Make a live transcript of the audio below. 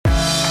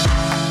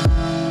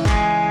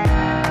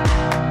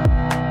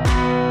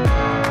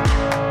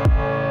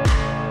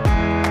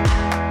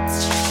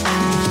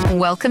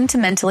Welcome to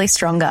Mentally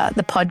Stronger,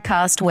 the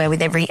podcast where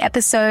with every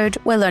episode,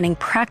 we're learning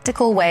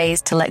practical ways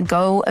to let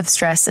go of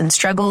stress and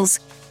struggles,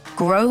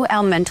 grow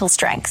our mental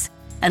strength,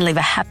 and live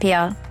a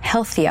happier,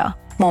 healthier,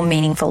 more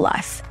meaningful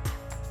life.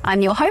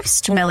 I'm your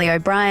host, Melly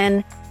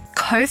O'Brien,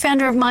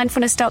 co-founder of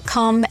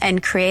mindfulness.com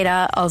and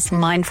creator of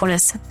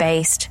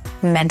mindfulness-based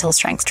mental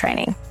strength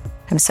training.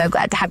 I'm so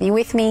glad to have you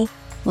with me.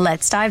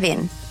 Let's dive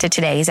in to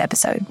today's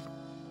episode.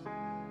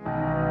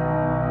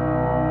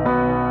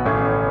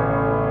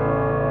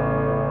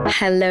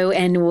 Hello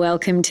and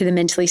welcome to the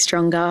Mentally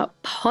Stronger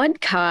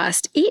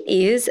podcast. It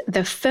is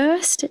the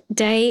first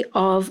day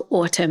of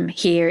autumn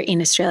here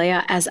in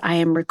Australia as I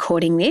am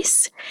recording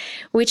this,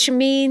 which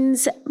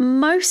means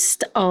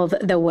most of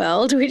the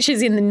world, which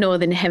is in the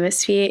Northern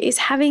Hemisphere, is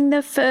having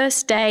the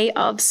first day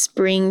of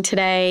spring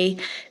today.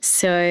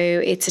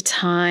 So it's a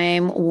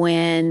time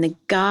when the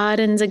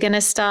gardens are going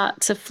to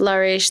start to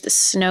flourish, the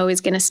snow is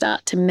going to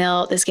start to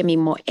melt, there's going to be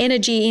more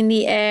energy in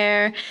the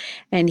air.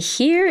 And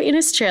here in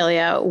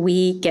Australia,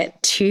 we get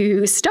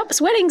to stop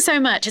sweating so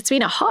much. It's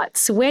been a hot,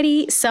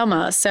 sweaty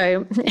summer.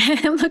 So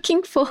I'm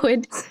looking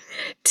forward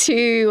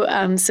to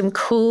some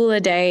cooler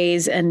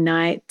days and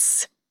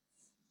nights.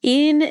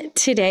 In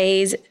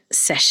today's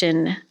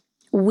session,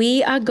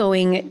 we are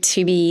going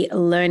to be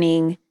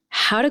learning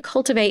how to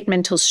cultivate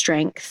mental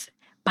strength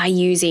by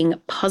using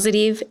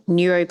positive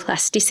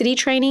neuroplasticity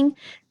training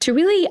to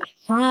really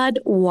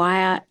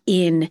hardwire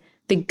in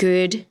the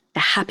good, the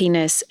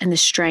happiness, and the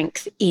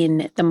strength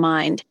in the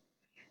mind.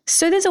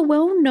 So there's a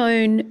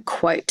well-known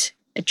quote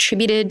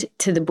attributed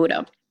to the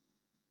Buddha.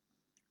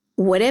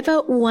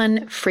 Whatever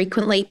one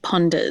frequently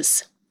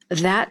ponders,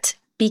 that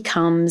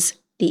becomes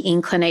the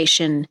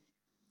inclination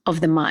of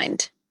the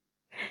mind.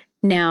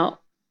 Now,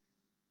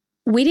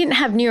 we didn't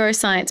have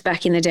neuroscience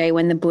back in the day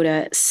when the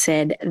Buddha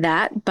said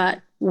that,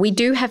 but we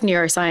do have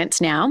neuroscience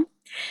now.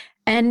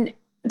 And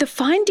the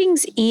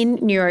findings in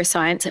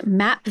neuroscience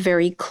map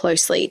very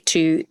closely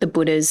to the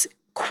Buddha's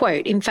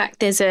quote. In fact,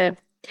 there's a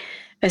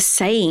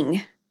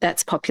saying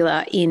that's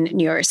popular in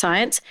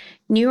neuroscience: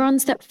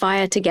 neurons that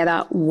fire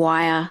together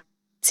wire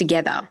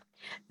together.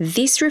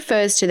 This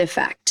refers to the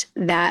fact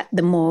that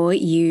the more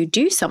you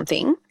do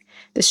something,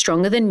 the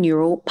stronger the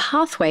neural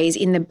pathways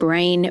in the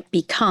brain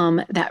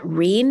become that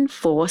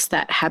reinforce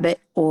that habit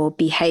or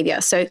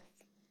behavior. So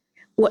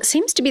what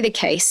seems to be the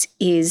case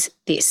is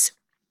this: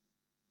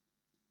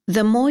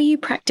 the more you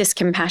practice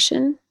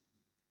compassion,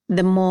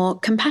 the more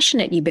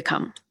compassionate you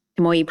become.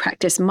 The more you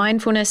practice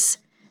mindfulness,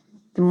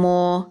 the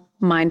more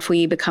mindful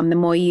you become. The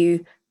more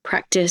you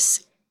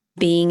practice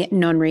being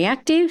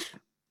non-reactive,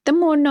 the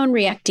more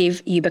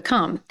non-reactive you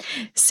become.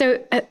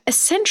 So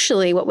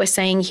essentially what we're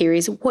saying here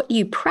is what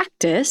you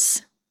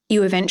practice,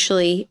 you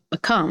eventually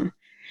become.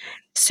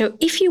 So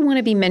if you want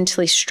to be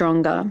mentally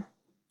stronger,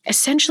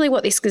 essentially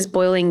what this is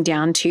boiling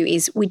down to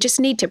is we just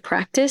need to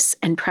practice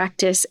and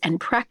practice and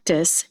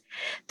practice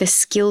the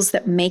skills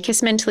that make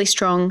us mentally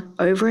strong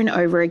over and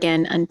over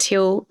again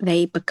until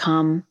they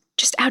become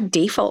just our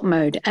default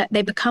mode.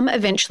 They become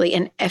eventually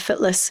an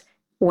effortless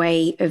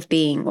way of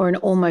being, or an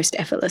almost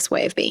effortless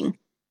way of being.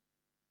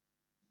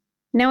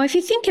 Now, if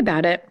you think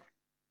about it,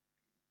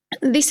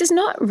 this is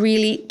not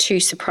really too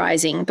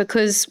surprising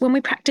because when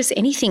we practice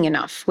anything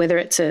enough, whether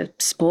it's a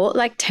sport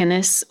like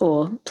tennis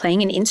or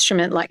playing an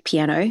instrument like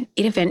piano,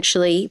 it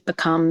eventually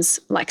becomes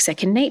like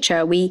second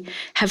nature. We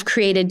have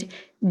created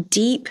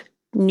deep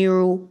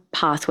neural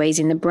pathways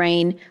in the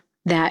brain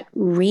that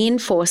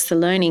reinforce the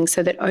learning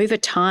so that over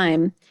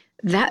time,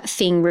 that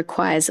thing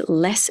requires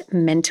less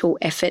mental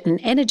effort and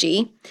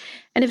energy.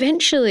 And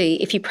eventually,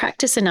 if you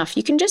practice enough,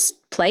 you can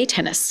just play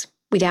tennis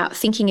without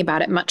thinking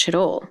about it much at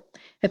all.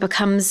 It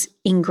becomes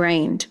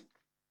ingrained.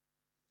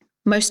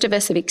 Most of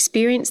us have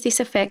experienced this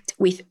effect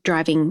with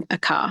driving a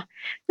car.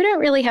 We don't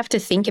really have to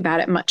think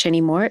about it much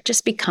anymore. It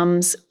just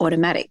becomes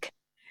automatic.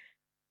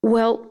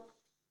 Well,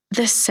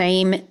 the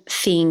same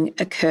thing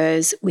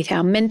occurs with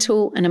our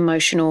mental and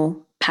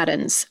emotional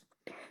patterns.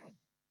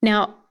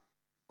 Now,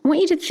 I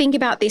want you to think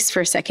about this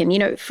for a second.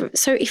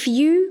 So if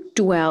you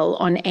dwell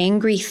on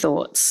angry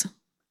thoughts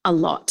a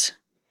lot,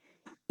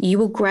 you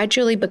will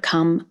gradually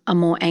become a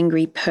more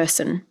angry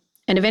person.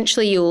 And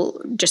eventually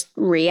you'll just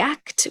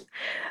react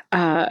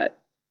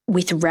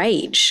with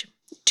rage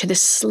to the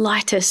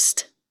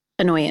slightest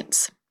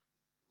annoyance.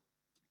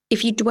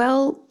 If you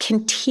dwell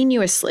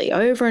continuously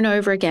over and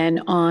over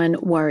again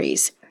on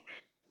worries,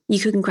 you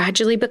can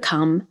gradually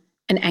become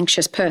an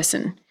anxious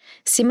person.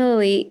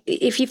 Similarly,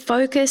 if you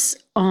focus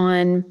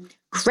on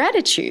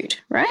gratitude,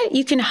 right,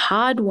 you can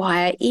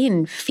hardwire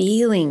in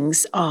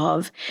feelings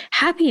of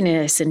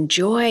happiness and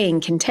joy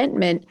and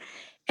contentment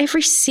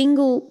every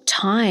single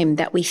time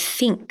that we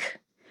think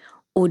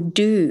or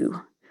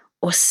do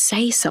or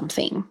say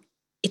something.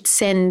 It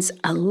sends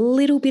a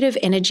little bit of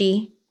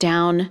energy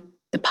down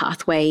the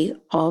pathway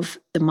of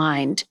the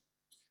mind.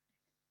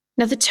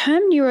 Now, the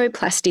term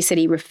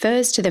neuroplasticity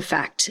refers to the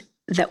fact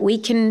that we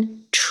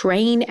can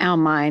train our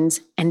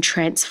minds and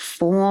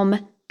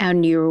transform our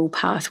neural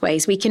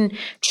pathways. We can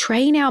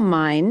train our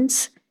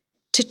minds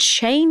to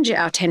change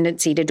our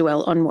tendency to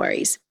dwell on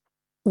worries.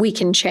 We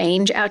can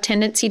change our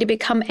tendency to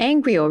become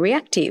angry or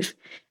reactive,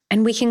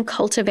 and we can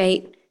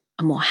cultivate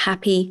a more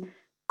happy,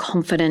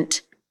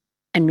 confident,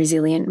 and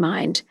resilient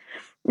mind.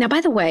 Now,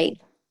 by the way,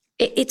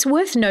 it's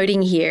worth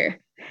noting here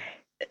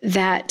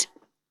that,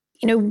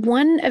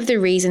 one of the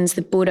reasons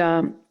the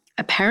Buddha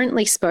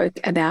apparently spoke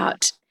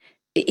about,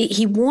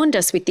 he warned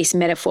us with this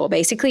metaphor.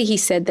 Basically, he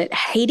said that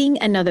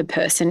hating another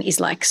person is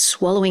like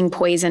swallowing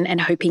poison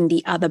and hoping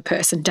the other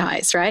person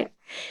dies, right?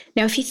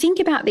 Now, if you think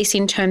about this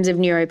in terms of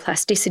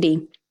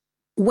neuroplasticity,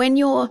 when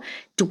you're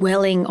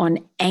dwelling on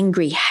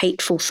angry,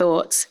 hateful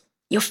thoughts,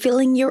 you're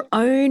filling your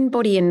own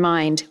body and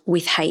mind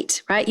with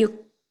hate, right? You're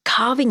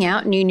carving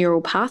out new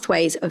neural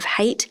pathways of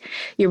hate.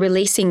 You're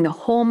releasing the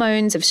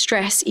hormones of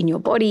stress in your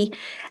body.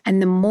 And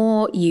the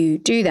more you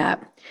do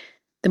that,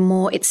 the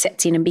more it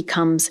sets in and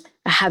becomes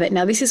a habit.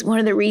 Now, this is one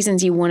of the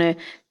reasons you want to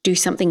do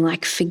something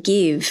like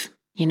forgive,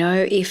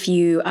 if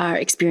you are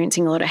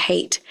experiencing a lot of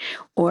hate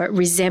or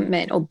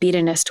resentment or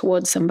bitterness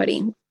towards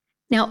somebody.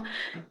 Now,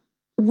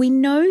 we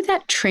know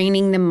that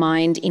training the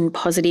mind in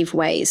positive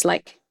ways,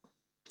 like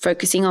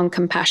focusing on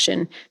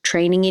compassion,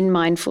 training in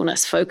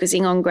mindfulness,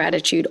 focusing on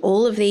gratitude,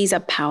 all of these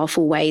are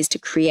powerful ways to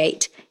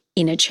create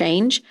inner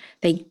change.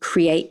 They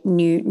create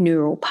new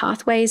neural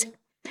pathways.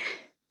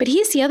 But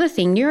here's the other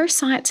thing.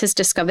 Neuroscience has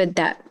discovered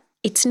that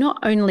it's not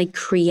only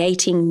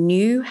creating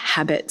new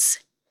habits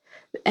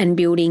and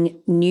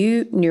building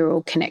new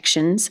neural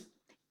connections.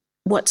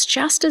 What's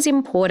just as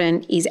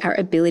important is our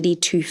ability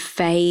to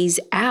phase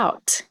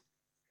out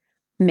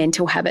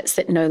mental habits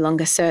that no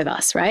longer serve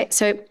us, right?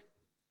 So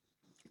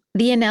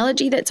the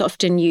analogy that's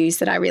often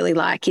used that I really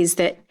like is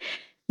that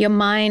your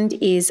mind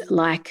is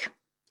like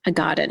a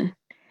garden,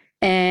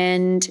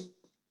 and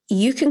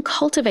you can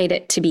cultivate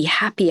it to be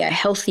happier,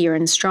 healthier,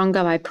 and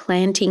stronger by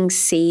planting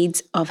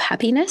seeds of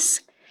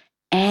happiness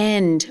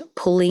and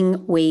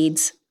pulling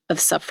weeds of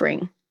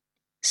suffering.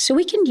 So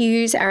we can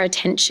use our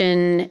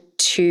attention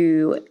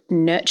to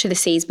nurture the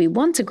seeds we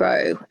want to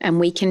grow, and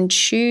we can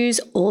choose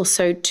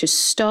also to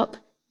stop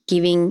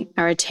giving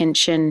our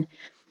attention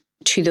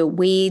to the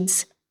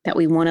weeds that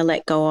we want to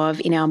let go of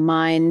in our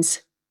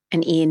minds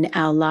and in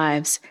our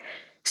lives.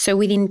 So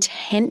with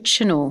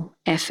intentional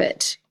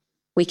effort,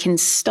 we can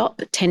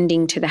stop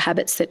tending to the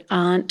habits that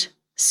aren't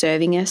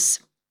serving us.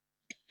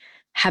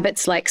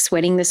 Habits like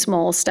sweating the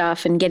small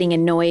stuff and getting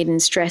annoyed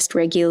and stressed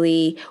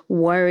regularly,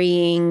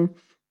 worrying,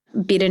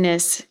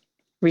 bitterness,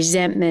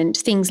 resentment,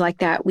 things like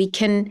that. We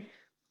can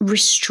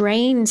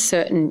restrain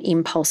certain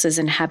impulses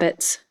and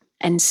habits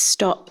and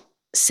stop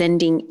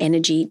sending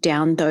energy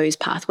down those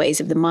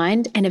pathways of the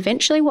mind. And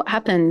eventually what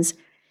happens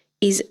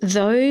is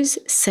those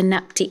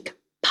synaptic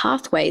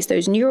pathways,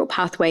 those neural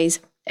pathways,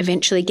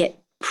 eventually get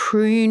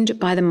pruned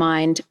by the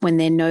mind when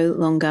they're no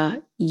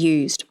longer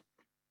used.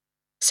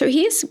 So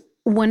here's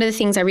one of the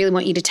things I really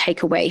want you to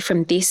take away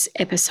from this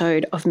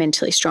episode of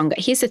Mentally Stronger.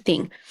 Here's the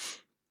thing.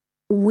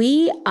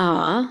 We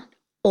are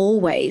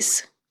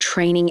always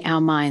training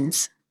our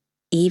minds,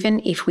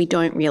 even if we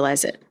don't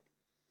realize it,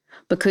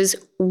 because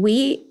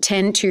we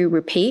tend to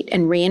repeat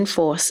and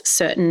reinforce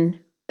certain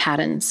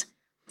patterns.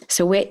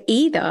 So we're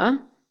either,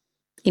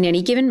 in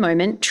any given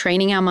moment,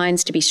 training our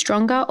minds to be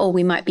stronger, or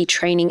we might be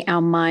training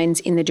our minds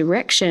in the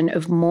direction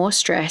of more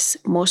stress,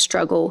 more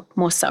struggle,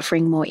 more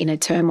suffering, more inner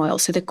turmoil.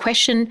 So the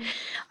question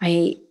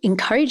I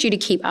encourage you to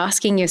keep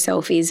asking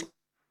yourself is,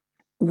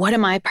 what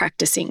am I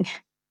practicing?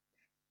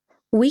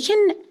 We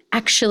can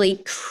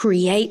actually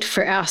create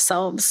for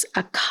ourselves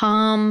a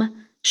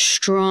calm,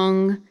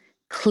 strong,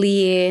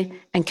 clear,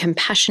 and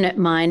compassionate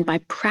mind by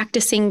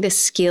practicing the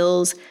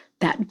skills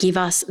that give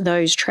us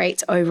those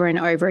traits over and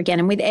over again.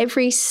 And with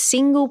every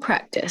single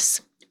practice,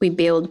 we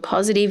build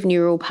positive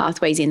neural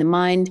pathways in the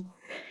mind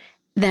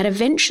that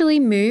eventually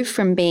move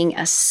from being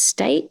a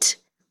state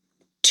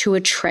to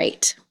a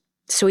trait.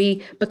 So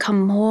we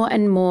become more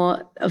and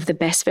more of the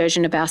best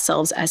version of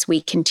ourselves as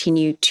we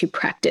continue to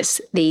practice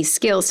these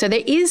skills. So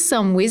there is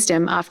some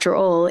wisdom, after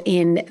all,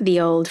 in the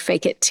old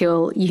fake it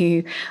till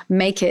you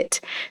make it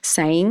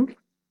saying.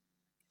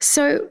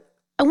 So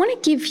I want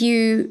to give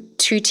you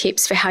 2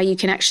 tips for how you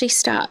can actually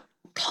start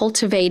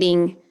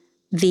cultivating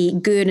the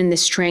good and the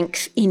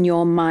strength in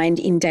your mind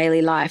in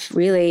daily life,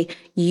 really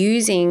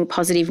using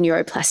positive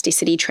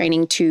neuroplasticity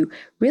training to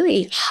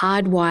really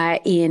hardwire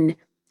in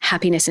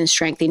happiness and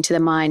strength into the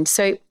mind.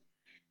 So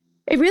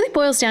it really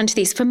boils down to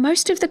this. For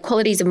most of the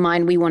qualities of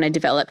mind we want to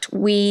develop,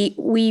 we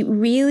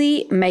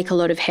really make a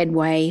lot of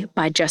headway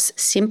by just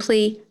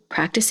simply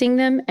practicing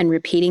them and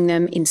repeating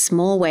them in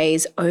small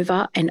ways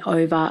over and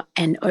over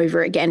and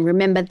over again.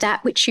 Remember,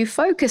 that which you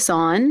focus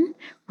on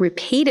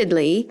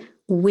repeatedly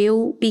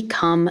will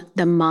become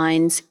the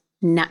mind's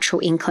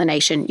natural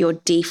inclination, your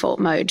default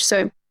mode.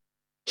 So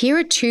here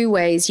are 2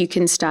 ways you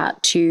can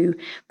start to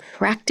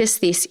practice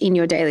this in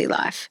your daily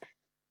life.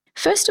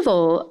 First of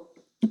all,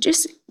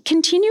 just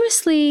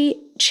continuously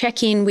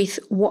check in with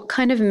what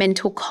kind of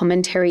mental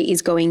commentary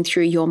is going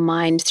through your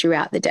mind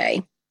throughout the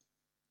day.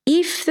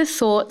 If the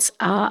thoughts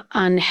are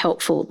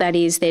unhelpful, that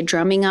is, they're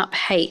drumming up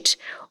hate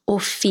or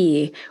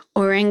fear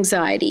or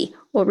anxiety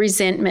or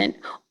resentment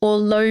or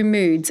low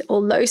moods or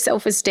low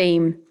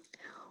self-esteem,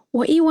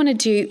 what you want to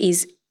do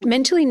is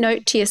mentally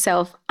note to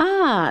yourself,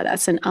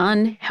 that's an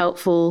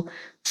unhelpful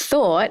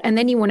thought. And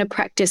then you want to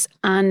practice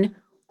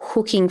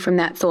unhooking from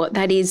that thought.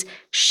 That is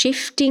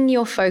shifting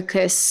your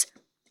focus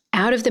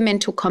out of the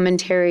mental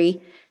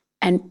commentary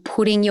and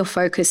putting your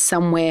focus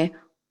somewhere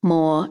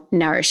more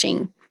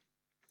nourishing.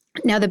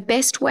 Now, the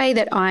best way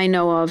that I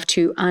know of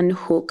to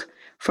unhook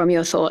from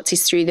your thoughts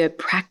is through the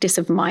practice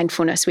of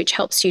mindfulness, which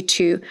helps you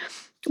to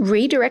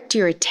redirect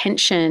your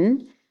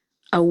attention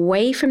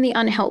away from the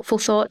unhelpful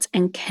thoughts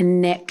and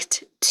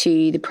connect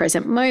to the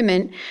present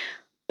moment.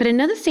 But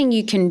another thing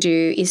you can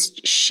do is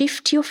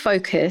shift your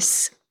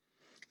focus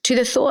to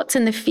the thoughts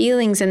and the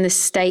feelings and the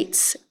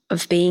states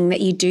of being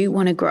that you do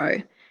want to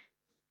grow.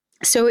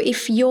 So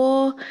if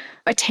your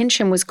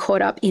attention was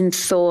caught up in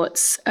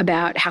thoughts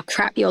about how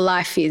crap your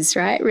life is,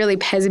 right? Really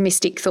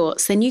pessimistic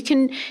thoughts, then you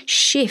can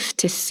shift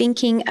to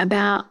thinking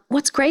about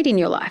what's great in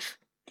your life.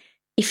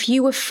 If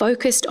you were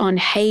focused on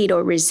hate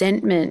or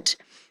resentment,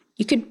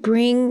 you could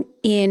bring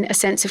in a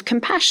sense of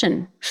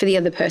compassion for the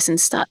other person.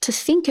 Start to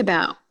think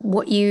about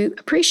what you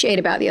appreciate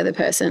about the other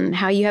person,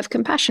 how you have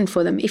compassion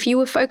for them. If you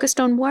were focused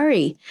on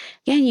worry,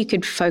 again, you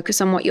could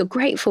focus on what you're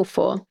grateful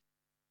for.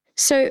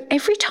 So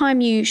every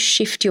time you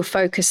shift your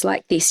focus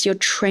like this, you're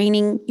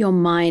training your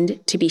mind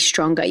to be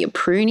stronger. You're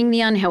pruning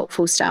the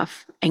unhelpful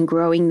stuff and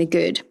growing the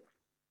good.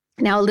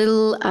 Now, a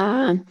little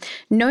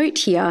note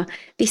here,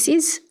 this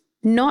is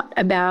not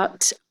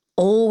about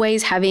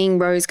always having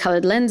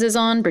rose-colored lenses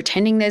on,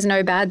 pretending there's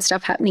no bad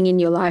stuff happening in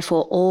your life,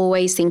 or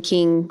always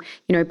thinking,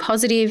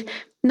 positive.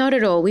 Not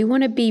at all. We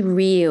want to be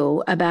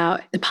real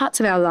about the parts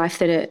of our life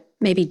that are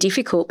maybe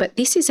difficult, but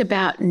this is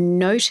about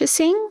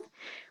noticing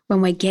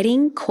when we're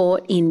getting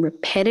caught in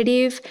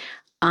repetitive,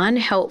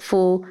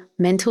 unhelpful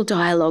mental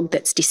dialogue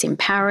that's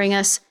disempowering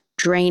us,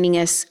 draining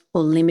us,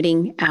 or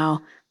limiting our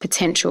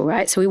potential,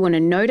 right? So we want to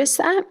notice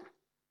that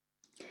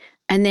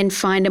and then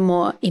find a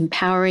more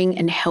empowering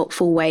and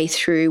helpful way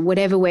through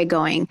whatever we're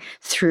going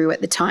through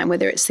at the time,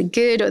 whether it's the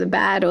good or the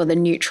bad or the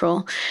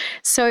neutral.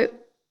 So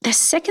the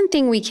second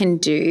thing we can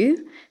do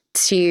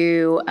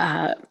to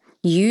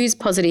use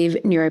positive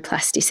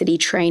neuroplasticity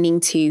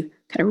training to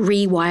kind of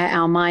rewire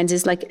our minds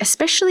is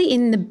especially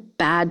in the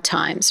bad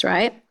times,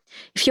 right?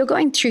 If you're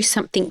going through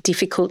something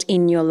difficult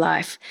in your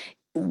life,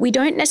 we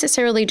don't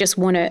necessarily just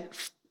want to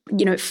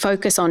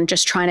focus on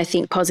just trying to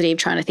think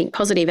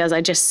positive. As I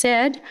just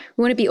said,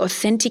 we want to be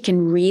authentic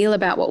and real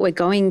about what we're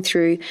going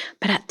through.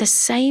 But at the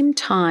same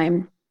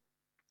time,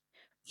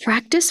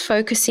 practice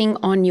focusing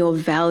on your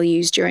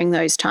values during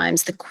those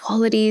times, the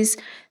qualities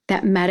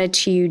that matter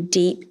to you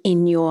deep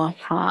in your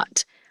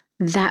heart.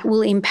 That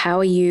will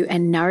empower you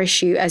and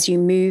nourish you as you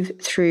move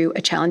through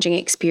a challenging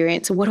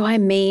experience. What do I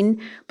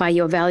mean by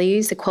your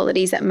values, the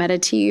qualities that matter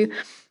to you?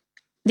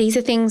 These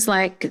are things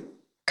like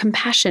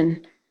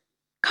compassion,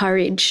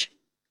 courage,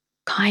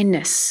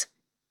 kindness,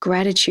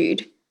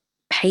 gratitude,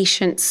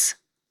 patience,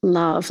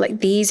 love.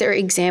 These are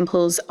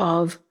examples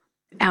of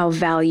our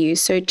values.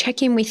 So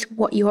check in with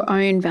what your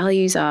own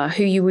values are,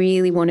 who you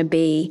really want to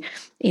be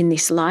in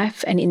this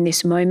life and in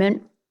this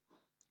moment.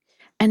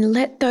 And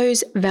let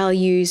those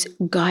values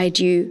guide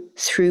you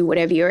through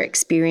whatever you're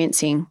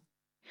experiencing.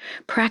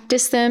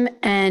 Practice them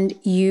and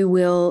you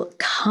will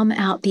come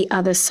out the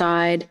other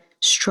side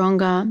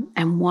stronger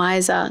and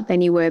wiser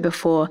than you were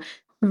before.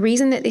 The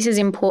reason that this is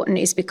important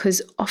is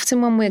because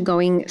often when we're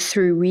going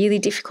through really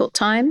difficult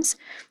times,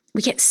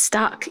 we get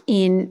stuck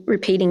in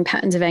repeating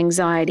patterns of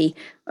anxiety,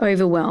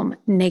 overwhelm,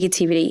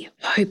 negativity,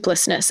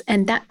 hopelessness,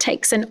 and that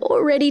takes an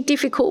already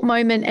difficult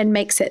moment and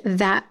makes it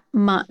that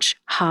much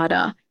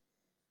harder.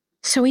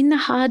 So in the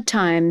hard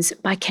times,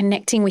 by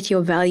connecting with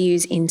your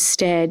values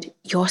instead,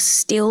 you're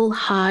still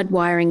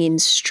hardwiring in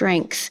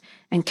strength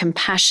and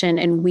compassion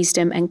and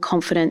wisdom and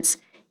confidence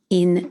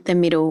in the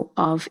middle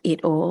of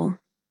it all.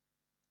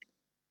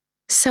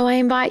 So I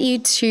invite you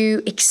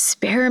to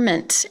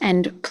experiment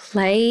and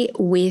play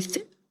with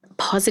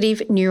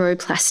positive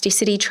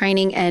neuroplasticity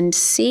training and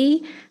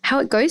see how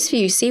it goes for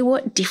you. See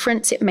what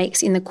difference it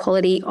makes in the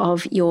quality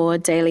of your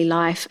daily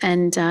life.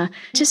 And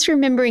just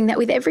remembering that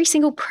with every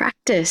single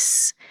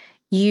practice,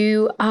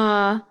 you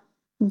are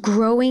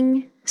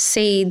growing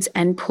seeds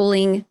and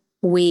pulling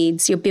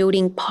weeds. You're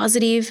building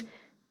positive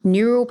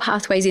neural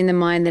pathways in the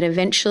mind that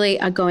eventually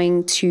are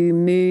going to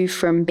move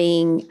from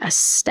being a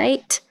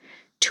state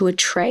to a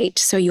trait.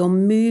 So you're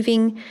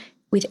moving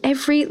with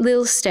every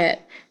little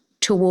step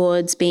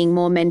towards being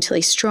more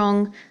mentally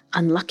strong,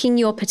 unlocking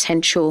your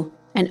potential,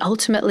 and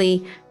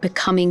ultimately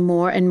becoming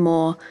more and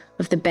more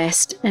of the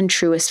best and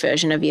truest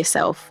version of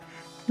yourself.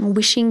 I'm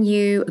wishing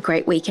you a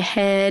great week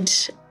ahead.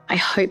 I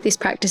hope this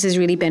practice is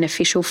really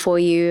beneficial for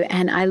you,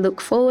 and I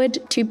look forward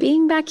to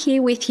being back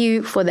here with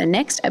you for the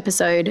next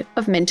episode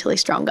of Mentally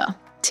Stronger.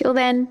 Till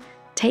then,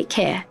 take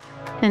care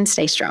and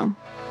stay strong.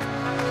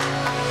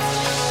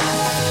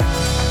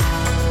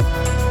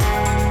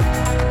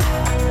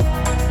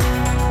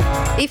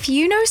 If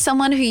you know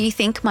someone who you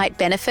think might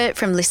benefit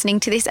from listening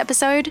to this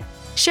episode,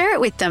 share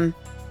it with them.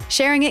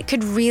 Sharing it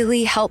could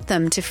really help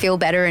them to feel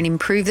better and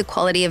improve the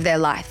quality of their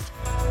life.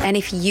 And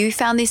if you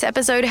found this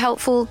episode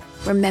helpful,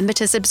 remember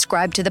to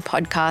subscribe to the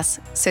podcast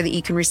so that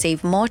you can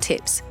receive more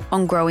tips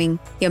on growing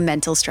your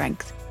mental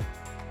strength.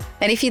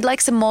 And if you'd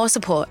like some more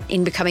support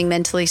in becoming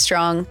mentally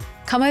strong,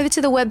 come over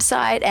to the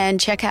website and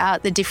check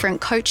out the different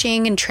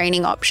coaching and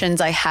training options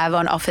I have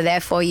on offer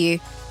there for you.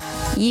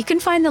 You can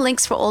find the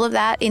links for all of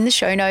that in the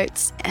show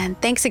notes. And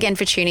thanks again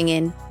for tuning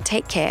in.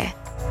 Take care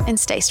and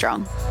stay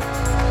strong.